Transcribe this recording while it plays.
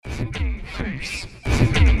Hey,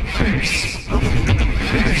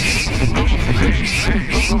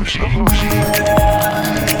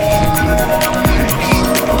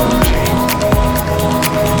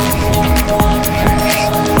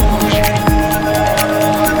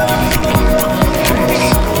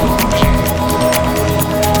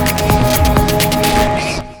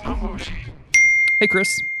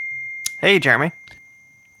 Chris. Hey, Jeremy.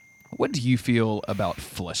 What do you feel about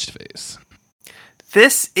flushed face?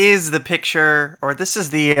 This is the picture, or this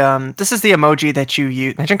is the emoji that you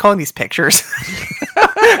use. Imagine calling these pictures.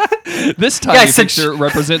 This tiny picture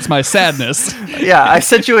represents my sadness. Yeah, I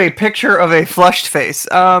sent you a picture of a flushed face.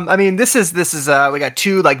 I mean, this is we got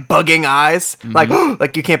two like bugging eyes,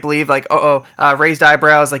 like you can't believe, like raised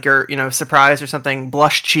eyebrows, like you're surprised or something,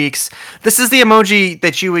 blushed cheeks. This is the emoji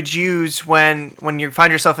that you would use when you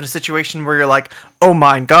find yourself in a situation where you're like, oh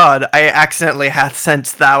my god, I accidentally hath sent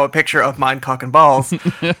thou a picture of mine cock and balls.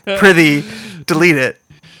 Prithee, delete it.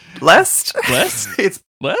 Lest? It's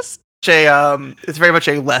very much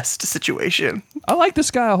a lest situation. I like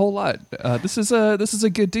this guy a whole lot. This is a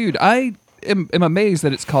good dude. I am amazed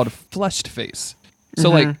that it's called flushed face. So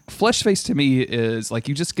like flushed face to me is like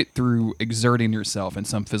you just get through exerting yourself in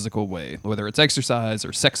some physical way, whether it's exercise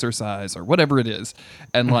or sexercise or whatever it is,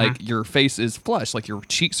 and like your face is flushed, like your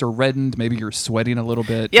cheeks are reddened, maybe you're sweating a little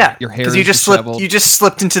bit. Yeah, your hair because is you just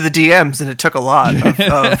slipped into the DMs, and it took a lot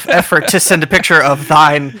of effort to send a picture of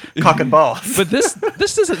thine cock and balls. But this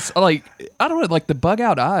isn't like, I don't know, like the bug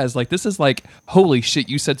out eyes. Like this is like, holy shit,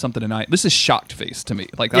 you said something tonight. This is shocked face to me.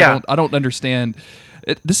 Like I don't understand.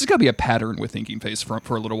 This is going to be a pattern with thinking face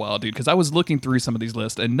for a little while, dude, because I was looking through some of these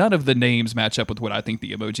lists, and none of the names match up with what I think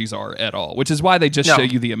the emojis are at all, which is why they just show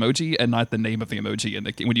you the emoji and not the name of the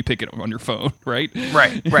emoji when you pick it on your phone, right?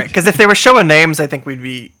 Right. Because if they were showing names, I think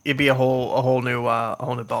it'd be a whole new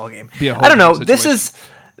ball game. I don't know. This is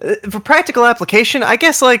for practical application. I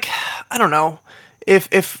guess, like, I don't know if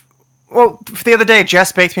the other day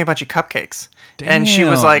Jess baked me a bunch of cupcakes, and she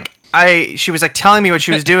was like. She was like telling me what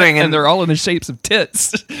she was doing, and they're all in the shapes of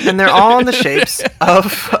tits, and they're all in the shapes of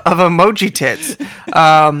emoji tits.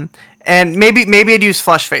 And maybe I'd use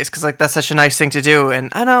flush face because like that's such a nice thing to do. And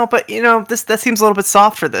I know, but that seems a little bit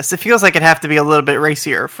soft for this. It feels like it'd have to be a little bit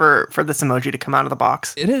racier for this emoji to come out of the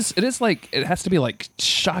box. It is like it has to be like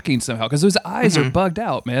shocking somehow because those eyes are bugged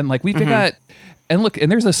out, man. Like we've got, and look, and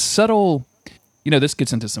there's a subtle. This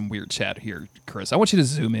gets into some weird chat here, Chris. I want you to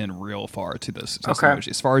zoom in real far to this emoji,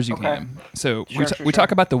 as far as you can. So we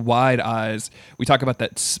talk about the wide eyes. We talk about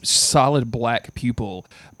that solid black pupil,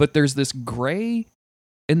 but there's this gray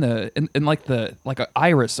in like an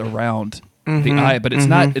iris around the eye, but it's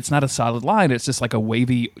not a solid line. It's just like a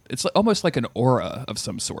wavy. It's almost like an aura of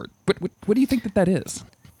some sort. What do you think that is?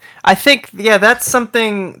 I think that's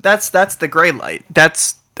something. That's the gray light.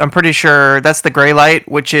 I'm pretty sure that's the gray light,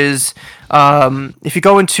 which is if you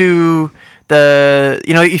go into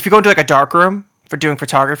like a dark room for doing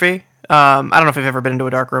photography. I don't know if you've ever been into a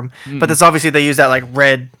dark room, but there's obviously they use that like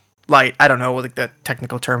red light. I don't know like the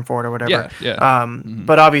technical term for it or whatever. Yeah.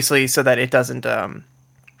 But obviously so that it doesn't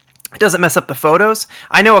mess up the photos.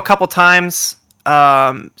 I know a couple times.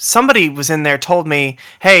 Somebody was in there told me,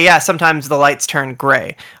 hey, yeah, sometimes the lights turn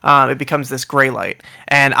gray. It becomes this gray light.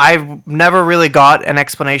 And I've never really got an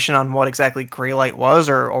explanation on what exactly gray light was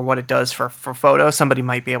or what it does for photos. Somebody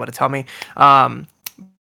might be able to tell me. The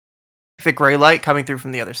gray light coming through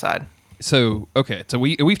from the other side. So, okay. So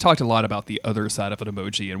we've talked a lot about the other side of an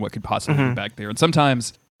emoji and what could possibly be back there. And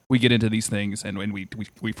sometimes we get into these things and when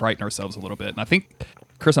we frighten ourselves a little bit. And I think,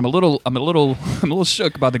 Chris, I'm a little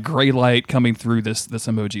shook by the gray light coming through this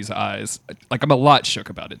emoji's eyes. Like I'm a lot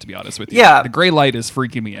shook about it, to be honest with you. Yeah, the gray light is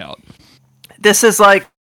freaking me out. This is like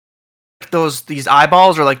these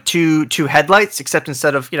eyeballs are like two headlights, except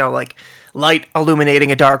instead of like light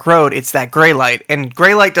illuminating a dark road, it's that gray light. And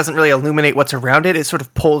gray light doesn't really illuminate what's around it; it sort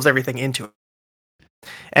of pulls everything into it.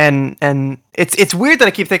 And it's weird that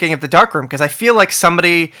I keep thinking of the dark room because I feel like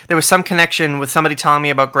there was some connection with somebody telling me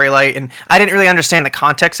about gray light, and I didn't really understand the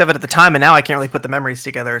context of it at the time, and now I can't really put the memories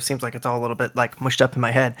together. It seems like it's all a little bit like mushed up in my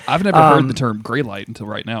head. I've never heard the term gray light until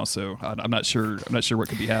right now, so I'm not sure what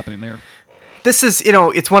could be happening there. This is,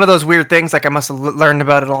 it's one of those weird things. Like I must have learned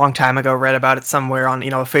about it a long time ago, read about it somewhere on,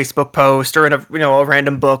 a Facebook post or in a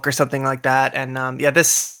random book or something like that. And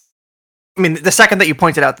the second that you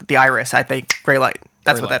pointed out the iris, I think gray light.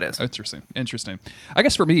 That's Very what that light. is. Interesting. I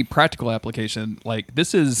guess for me, practical application, like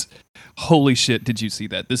this is holy shit. Did you see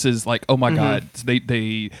that? This is like, oh my god,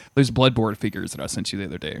 they those Bloodborne figures that I sent you the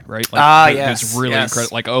other day, right? Like, yes, it's really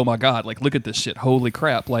incredible. Like, oh my god, like look at this shit. Holy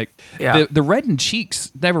crap! Like the red in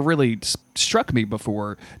cheeks never really struck me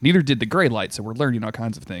before. Neither did the gray light. So we're learning all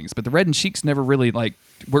kinds of things, but the red in cheeks never really like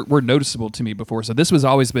were noticeable to me before. So this was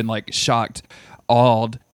always been like shocked,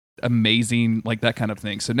 awed, amazing, like that kind of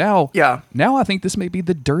thing. So now I think this may be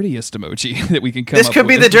the dirtiest emoji that we can come up with. This could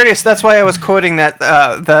be the dirtiest. That's why I was quoting that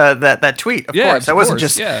that tweet. Of course, I wasn't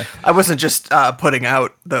just putting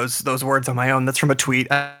out those words on my own. That's from a tweet.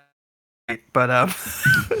 But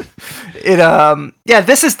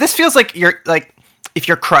this feels like you're like, if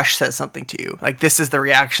your crush says something to you, like this is the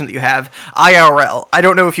reaction that you have IRL. I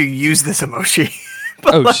don't know if you use this emoji.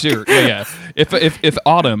 Sure, yeah. If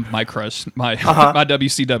Autumn, my crush, my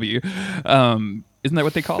WCW, isn't that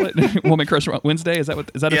what they call it? Woman Crush Wednesday? Is that a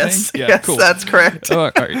thing? Yeah, yes, cool. That's correct. All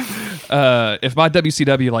right. If my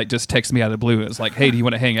WCW like just texts me out of the blue, it's like, hey, do you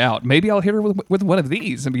want to hang out? Maybe I'll hit her with one of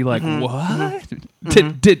these and be like, what?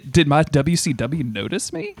 Did my WCW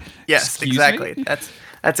notice me? Yes, Excuse exactly. me?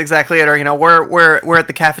 That's exactly it. Or we're at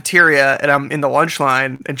the cafeteria and I'm in the lunch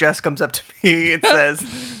line and Jess comes up to me and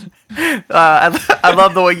says, I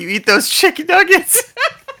love the way you eat those chicken nuggets.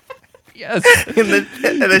 Yes.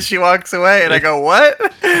 and then she walks away and I go, what?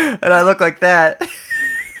 And I look like that.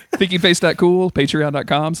 Thinkyface.cool,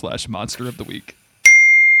 patreon.com/monster of the week.